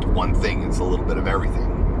not just one thing, it's a little bit of everything.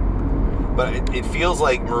 But it feels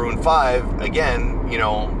like Maroon 5, again,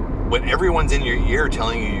 when everyone's in your ear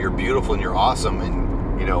telling you you're beautiful and you're awesome, and,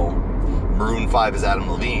 Maroon 5 is Adam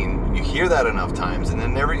Levine, you hear that enough times, and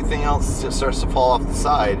then everything else just starts to fall off the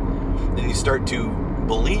side, and you start to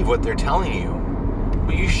believe what they're telling you.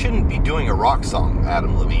 But you shouldn't be doing a rock song,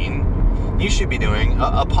 Adam Levine. You should be doing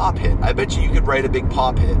a pop hit. I bet you could write a big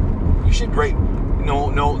pop hit. You should write...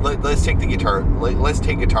 let's take the guitar. Let's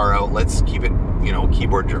take guitar out. Let's keep it,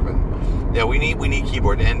 keyboard driven. Yeah, we need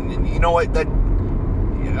keyboard. And you know what?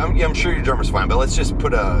 I'm sure your drummer's fine, but let's just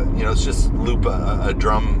put let's just loop a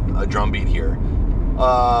drum beat here.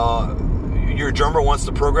 Your drummer wants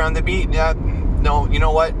to program the beat. Yeah, no, you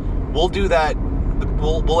know what? We'll do that.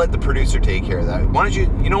 We'll let the producer take care of that. Why don't you?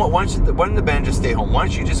 You know what? Why don't the band just stay home? Why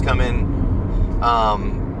don't you just come in?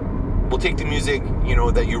 We'll take the music,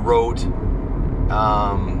 that you wrote.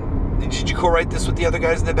 Did you co-write this with the other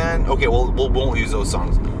guys in the band? Okay, well, we won't use those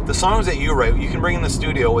songs. The songs that you write, you can bring in the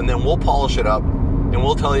studio, and then we'll polish it up, and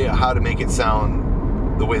we'll tell you how to make it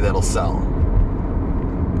sound the way that'll sell.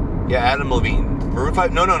 Yeah, Adam Levine. Maroon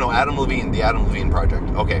 5? No, Adam Levine, the Adam Levine Project.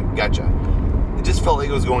 Okay, gotcha. It just felt like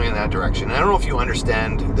it was going in that direction. And I don't know if you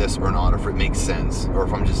understand this or not, or if it makes sense, or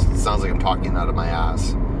if it sounds like I'm talking out of my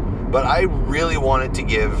ass. But I really wanted to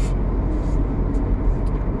give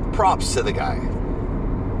props to the guy.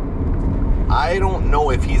 I don't know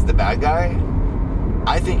if he's the bad guy.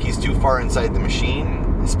 I think he's too far inside the machine,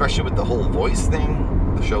 especially with the whole voice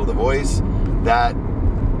thing, the show The Voice, that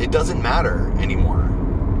it doesn't matter anymore.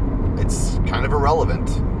 It's kind of irrelevant.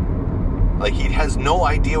 Like, he has no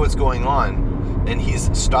idea what's going on, and he's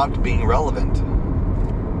stopped being relevant.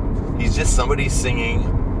 He's just somebody singing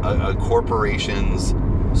a corporation's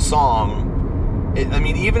song.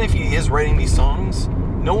 Even if he is writing these songs,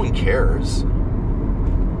 no one cares.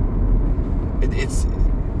 It's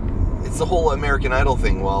the whole American Idol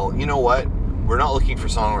thing. Well, you know what? We're not looking for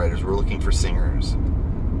songwriters. We're looking for singers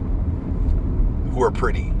who are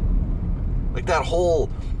pretty. Like, that whole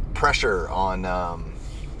pressure on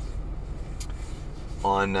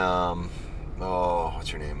what's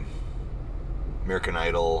her name? American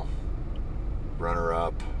Idol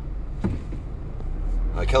runner-up.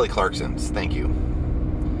 Kelly Clarkson's. Thank you.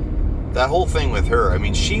 That whole thing with her.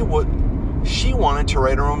 She wanted to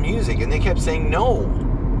write her own music, and they kept saying, no,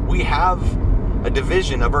 we have a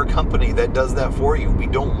division of our company that does that for you. We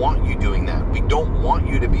don't want you doing that. We don't want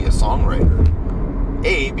you to be a songwriter.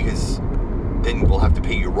 Because then we'll have to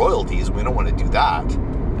pay you royalties. We don't want to do that.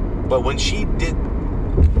 But when she did,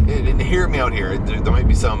 and hear me out here, there might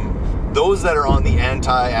be those that are on the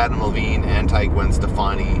anti-Adam Levine, anti-Gwen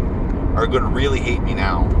Stefani are going to really hate me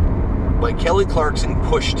now. But Kelly Clarkson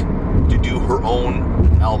pushed to do her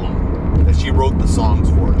own album that she wrote the songs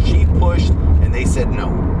for. She pushed, and they said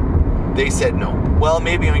no. They said no. Well,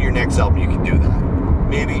 maybe on your next album you can do that.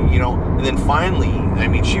 Maybe, and then finally,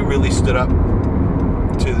 she really stood up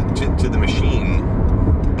to the machine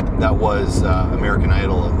that was American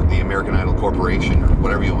Idol, the American Idol Corporation, or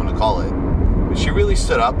whatever you want to call it. But she really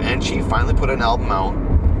stood up, and she finally put an album out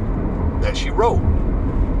that she wrote.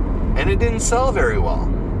 And it didn't sell very well.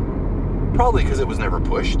 Probably because it was never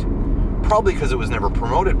pushed. Probably because it was never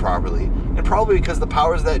promoted properly. And probably because the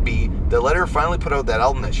powers that be that let her finally put out that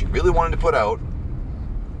album that she really wanted to put out,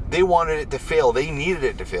 they wanted it to fail. They needed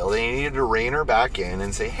it to fail. They needed to rein her back in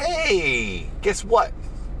and say, hey, guess what?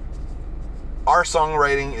 Our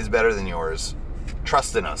songwriting is better than yours.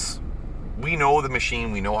 Trust in us. we know the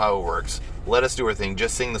machine, we know how it works. Let us do our thing.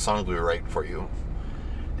 Just sing the songs we write for you.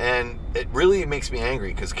 And it really makes me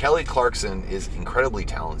angry because Kelly Clarkson is incredibly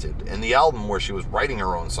talented. And the album where she was writing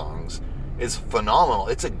her own songs is phenomenal.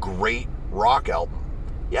 It's a great rock album.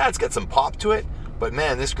 Yeah, it's got some pop to it, but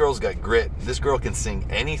man, this girl's got grit. This girl can sing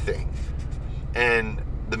anything. And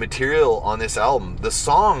the material on this album, the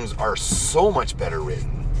songs are so much better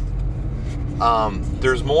written.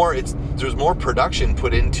 There's more production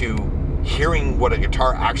put into hearing what a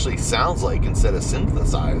guitar actually sounds like instead of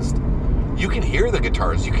synthesized. You can hear the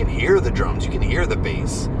guitars, you can hear the drums, you can hear the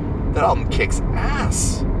bass. That album kicks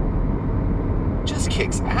ass. Just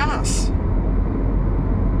kicks ass.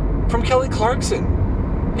 From Kelly Clarkson.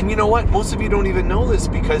 And you know what? Most of you don't even know this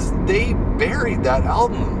because they buried that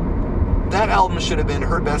album. That album should have been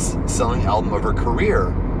her best-selling album of her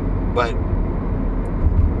career. But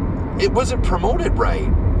it wasn't promoted right.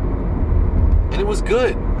 And it was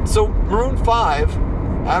good. So Maroon 5,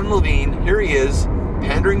 Adam Levine, here he is,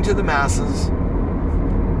 pandering to the masses,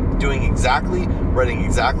 writing exactly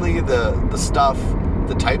the stuff,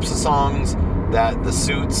 the types of songs that the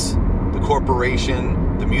suits, the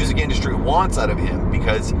corporation, the music industry wants out of him.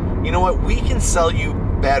 Because, you know what, we can sell you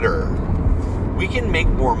better. We can make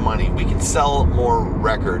more money. We can sell more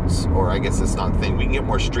records, or I guess that's not a thing. We can get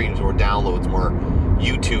more streams, more downloads, more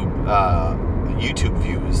YouTube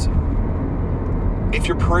views. If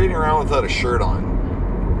you're parading around without a shirt on,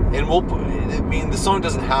 and the song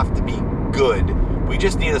doesn't have to be good. We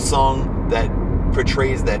just need a song that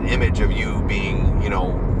portrays that image of you being,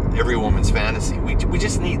 every woman's fantasy. We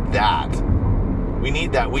just need that. We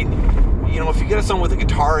need that. We if you get a song with a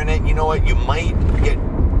guitar in it, you know what? We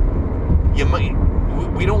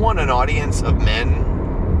don't want an audience of men.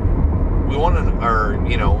 We want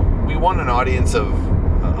an audience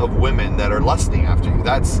of women that are lusting after you.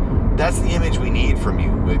 That's the image we need from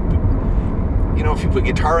you. If you put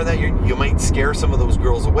guitar in that, you might scare some of those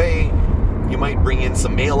girls away. You might bring in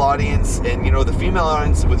some male audience, and the female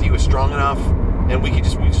audience with you is strong enough, and we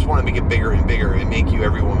just want to make it bigger and bigger and make you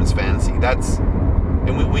every woman's fantasy.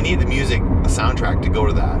 And we need the music, a soundtrack to go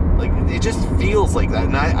to that. Like, it just feels like that.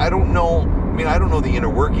 And I don't know. I don't know the inner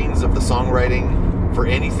workings of the songwriting for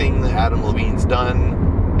anything that Adam Levine's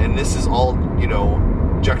done, and this is all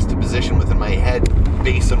juxtaposition within my head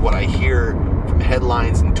based on what I hear from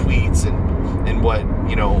headlines and tweets and what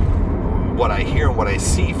I hear and what I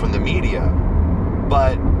see from the media.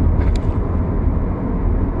 But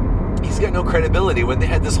he's got no credibility. When they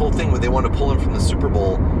had this whole thing where they want to pull him from the Super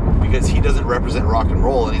Bowl because he doesn't represent rock and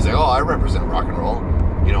roll, and he's like, oh, I represent rock and roll.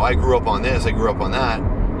 I grew up on this, I grew up on that.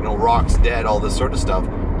 Rock's dead, all this sort of stuff.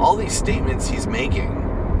 All these statements he's making.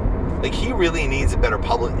 Like, he really needs a better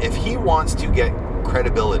public. If he wants to get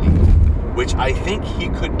credibility, which I think he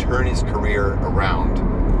could turn his career around.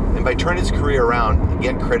 And by turn his career around,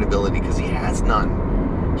 get credibility, because he has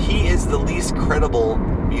none. He is the least credible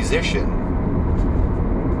musician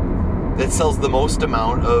that moves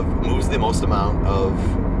the most amount of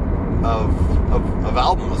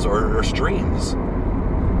albums or streams.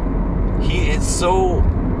 He is so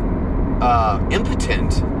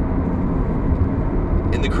impotent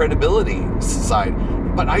in the credibility side.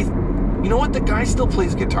 But you know what? The guy still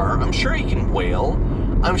plays guitar. I'm sure he can wail.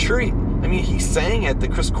 I'm sure he sang at the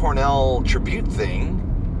Chris Cornell tribute thing.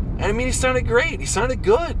 And he sounded great. He sounded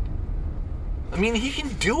good. He can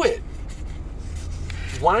do it.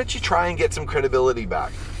 Why don't you try and get some credibility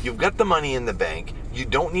back? You've got the money in the bank. You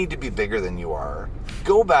don't need to be bigger than you are.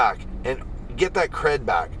 Go back and get that cred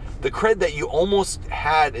back. The cred that you almost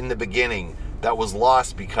had in the beginning that was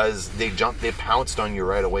lost because they pounced on you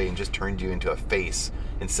right away and just turned you into a face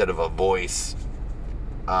instead of a voice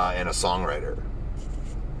and a songwriter.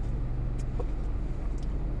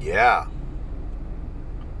 Yeah.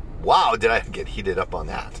 Wow, did I get heated up on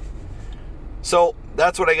that? So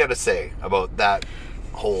that's what I got to say about that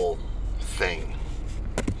whole thing.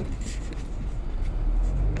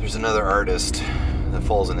 There's another artist that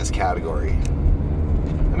falls in this category.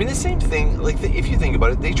 The same thing, like, if you think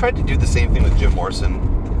about it, they tried to do the same thing with Jim Morrison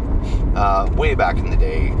way back in the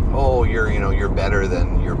day. Oh, you're better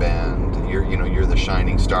than your band. You're the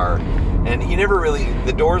shining star. And he never really,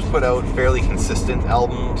 the Doors put out fairly consistent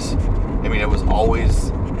albums. It was always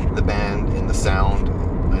the band and the sound,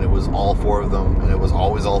 and it was all four of them, and it was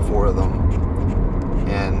always all four of them.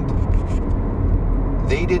 And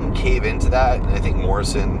they didn't cave into that. And I think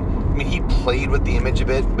Morrison, he played with the image a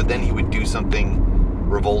bit, but then he would do something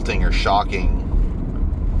revolting or shocking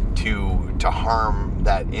to harm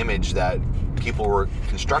that image that people were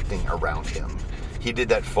constructing around him. He did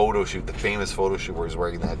that photo shoot, the famous photo shoot where he's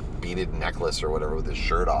wearing that beaded necklace or whatever with his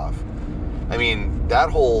shirt off. That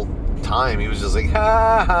whole time, he was just like,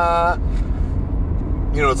 ha ha.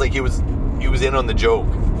 You know, it's like he was in on the joke.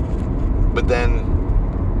 But then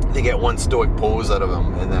they get one stoic pose out of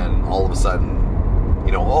him, and then all of a sudden,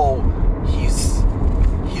 you know, oh, he's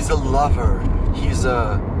a lover. He's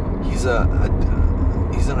an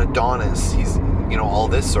Adonis. He's, you know, all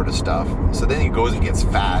this sort of stuff. So then he goes and gets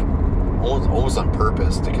fat, almost on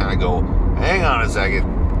purpose, to kind of go, hang on a second.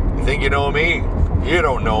 You think you know me? You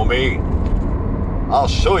don't know me. I'll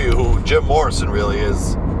show you who Jim Morrison really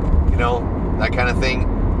is. You know, that kind of thing.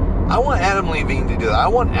 I want Adam Levine to do that. I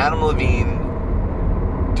want Adam Levine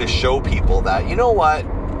to show people that, you know what?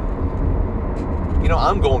 You know,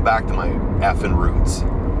 I'm going back to my effing roots.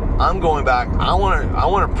 I'm going back. I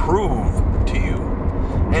want to prove to you.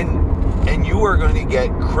 And you are going to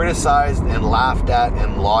get criticized and laughed at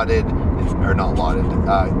and lauded, or not lauded.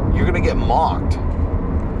 You're going to get mocked.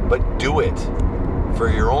 But do it for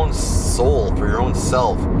your own soul, for your own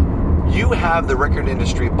self. You have the record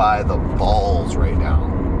industry by the balls right now.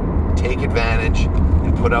 Take advantage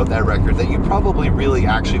and put out that record that you probably really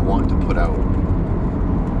actually want to put out.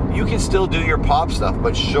 You can still do your pop stuff,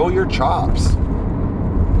 but show your chops.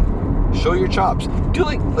 Show your chops. Do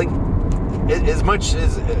like as much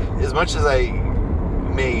as I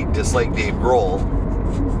may dislike Dave Grohl,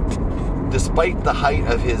 despite the height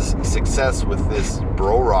of his success with this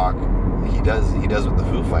bro rock he does with the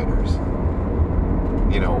Foo Fighters,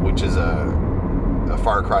 you know, which is a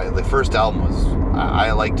far cry. The first album was,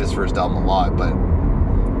 I liked his first album a lot, but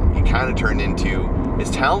he kind of turned into, as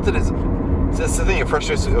talented as, that's the thing that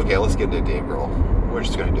frustrates me. Okay, let's get into Dave Grohl. We're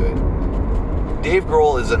just going to do it. Dave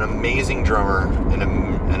Grohl is an amazing drummer,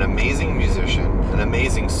 an amazing musician, an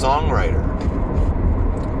amazing songwriter.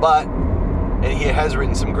 And he has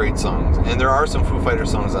written some great songs, and there are some Foo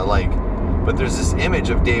Fighters songs I like, but there's this image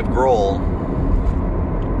of Dave Grohl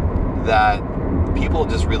that people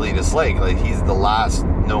just really dislike. Like, he's the last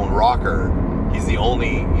known rocker. He's the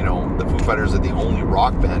only, you know, the Foo Fighters are the only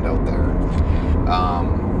rock band out there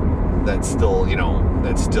that's still, you know,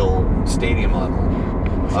 that's still stadium level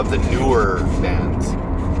of the newer bands.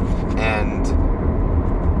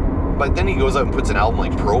 But then he goes out and puts an album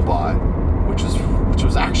like Probot, which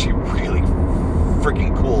was actually really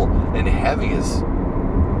freaking cool and heavy as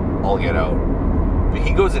all get out. I mean,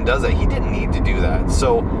 he goes and does that. He didn't need to do that.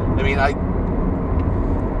 So, I mean,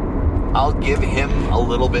 I'll give him a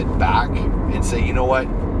little bit back and say, you know what?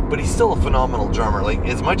 But he's still a phenomenal drummer. Like,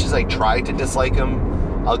 as much as I try to dislike him,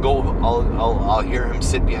 I'll hear him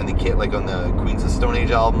sit behind the kit, like on the Queens of the Stone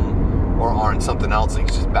Age album, or on something else, like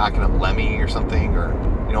he's just backing up Lemmy or something, or,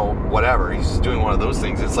 you know, whatever. He's just doing one of those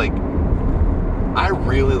things. It's like, I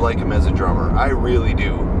really like him as a drummer. I really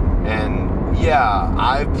do. And yeah,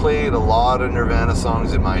 I've played a lot of Nirvana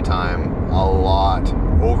songs in my time, a lot,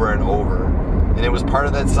 over and over. And it was part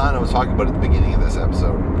of that sound I was talking about at the beginning of this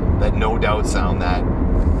episode, that No Doubt sound, that,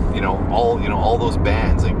 all those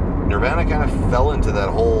bands, like Nirvana kind of fell into that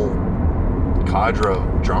whole cadre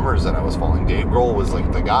of drummers that I was following. Dave Grohl was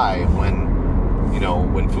like the guy when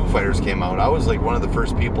Foo Fighters came out. I was like one of the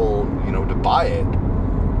first people, to buy it,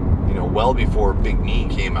 well before Big Knee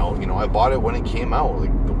came out. I bought it when it came out,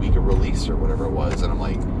 like the week of release or whatever it was. And I'm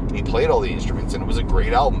like, he played all the instruments, and it was a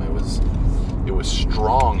great album. It was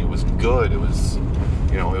strong. It was good. It was,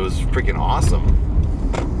 it was freaking awesome.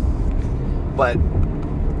 But,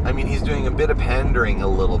 I mean, he's doing a bit of pandering a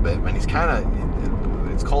little bit, man. He's kind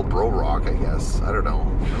of, it's called bro rock, I guess. I don't know.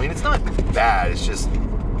 I mean, it's not bad. It's just,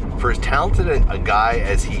 for as talented a guy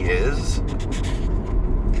as he is,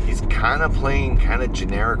 he's kind of playing kind of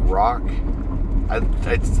generic rock. I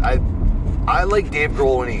like Dave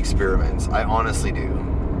Grohl when he experiments. I honestly do.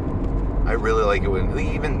 I really like it when,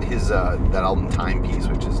 even his, that album Timepiece,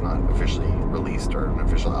 which is not officially released or an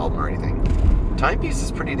official album or anything. Timepiece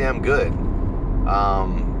is pretty damn good.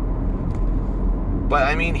 But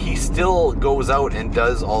I mean, he still goes out and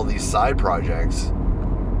does all these side projects.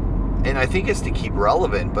 And I think it's to keep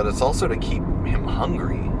relevant, but it's also to keep him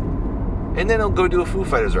hungry. And then he'll go do a Foo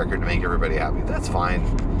Fighters record to make everybody happy. That's fine.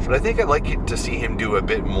 But I think I'd like to see him do a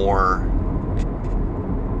bit more,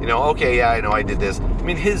 okay, yeah, I know I did this. I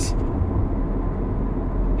mean, his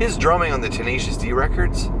drumming on the Tenacious D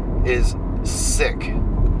records is sick.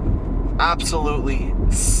 Absolutely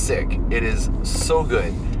sick. It is so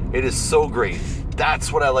good. It is so great.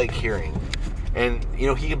 That's what I like hearing. And,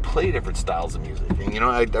 he can play different styles of music. And,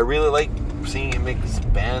 I really like seeing him make this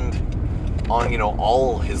band on,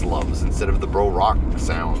 all his loves instead of the bro rock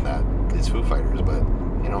sound that is Foo Fighters. But,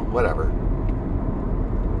 whatever.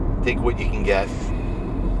 Take what you can get.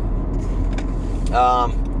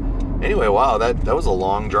 Anyway, wow, that was a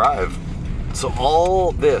long drive. So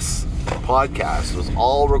all this podcast was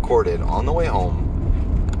all recorded on the way home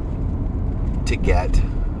to get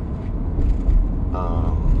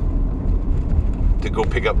to go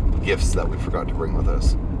pick up gifts that we forgot to bring with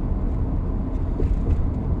us.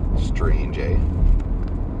 Strange, eh?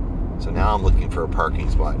 So now I'm looking for a parking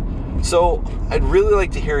spot. So I'd really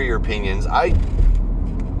like to hear your opinions. I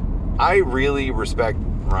really respect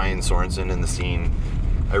Ryan Sorensen in the scene.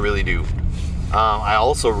 I really do. I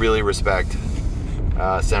also really respect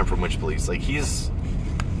Sam from Witch Police. Like,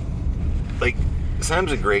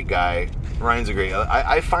 Sam's a great guy. Ryan's a great...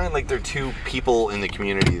 I find like they're two people in the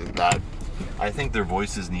community that I think their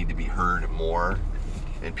voices need to be heard more,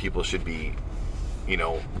 and people should be,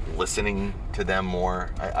 listening to them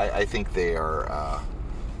more. I think they are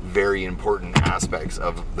very important aspects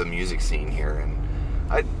of the music scene here, and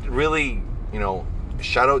I really,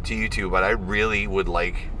 shout out to you two, but I really would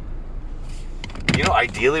like,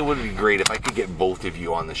 ideally it would be great if I could get both of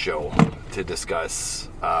you on the show to discuss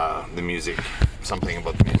the music, something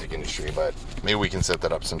about the music industry, but maybe we can set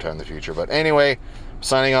that up sometime in the future. But anyway,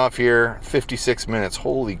 signing off here, 56 minutes,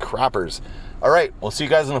 holy crappers. All right, we'll see you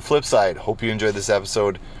guys on the flip side. Hope you enjoyed this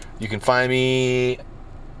episode. You can find me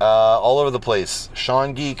all over the place.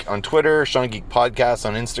 Sean Geek on Twitter, Sean Geek Podcast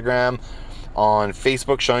on Instagram, on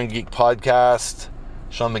Facebook, Sean Geek Podcast,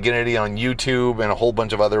 Sean McGinnity on YouTube, and a whole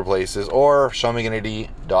bunch of other places, or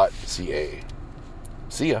seanmcginnity.ca.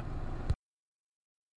 See ya.